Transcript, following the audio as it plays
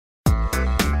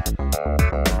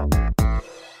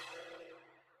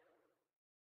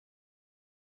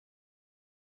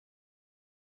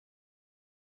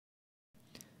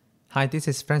Hi, this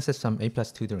is Francis from A+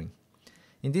 Tutoring.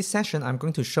 In this session, I'm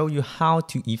going to show you how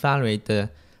to evaluate the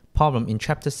problem in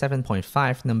chapter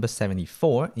 7.5, number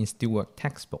 74 in Stewart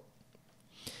textbook.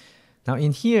 Now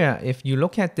in here, if you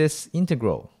look at this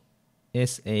integral,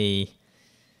 it's a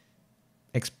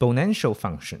exponential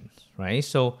function, right?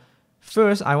 So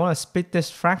first, I want to split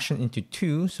this fraction into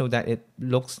two so that it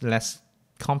looks less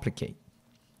complicated.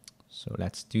 So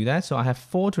let's do that. So I have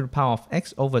 4 to the power of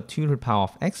x over 2 to the power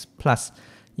of x plus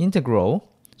integral.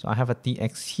 So I have a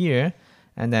dx here,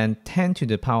 and then 10 to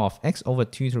the power of x over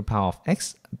 2 to the power of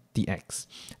x dx.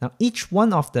 Now each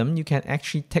one of them, you can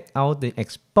actually take out the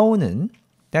exponent.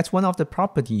 That's one of the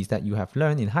properties that you have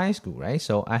learned in high school, right?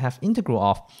 So I have integral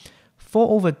of 4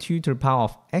 over 2 to the power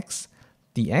of x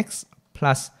dx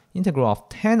plus integral of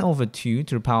 10 over 2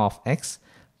 to the power of x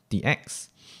dx.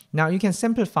 Now you can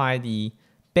simplify the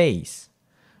base.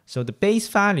 So the base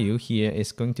value here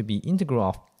is going to be integral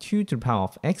of 2 to the power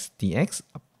of x dx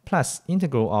plus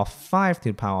integral of 5 to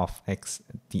the power of x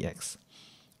dx.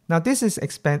 Now this is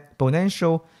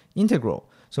exponential integral.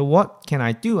 So what can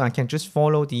I do? I can just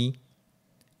follow the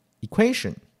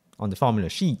equation on the formula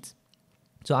sheet.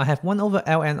 So I have 1 over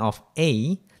ln of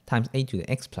a times a to the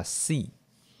x plus c.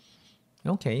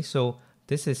 Okay, so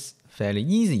this is fairly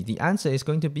easy. The answer is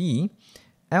going to be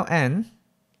ln,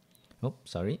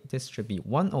 this should be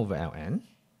 1 over ln,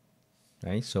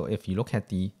 right? So if you look at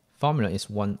the formula, it's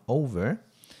 1 over.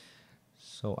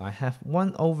 So I have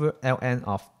 1 over ln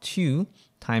of 2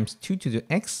 times 2 to the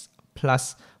x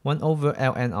plus 1 over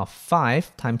ln of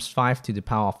 5 times 5 to the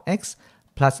power of x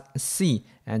plus c.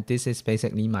 And this is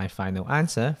basically my final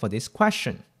answer for this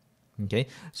question. Okay,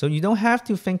 so you don't have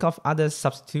to think of other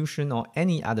substitution or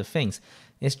any other things.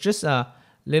 It's just a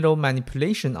little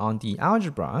manipulation on the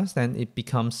algebras, then it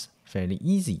becomes fairly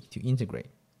easy to integrate.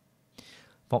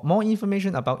 For more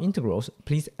information about integrals,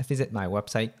 please visit my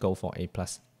website,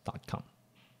 goforaplus.com.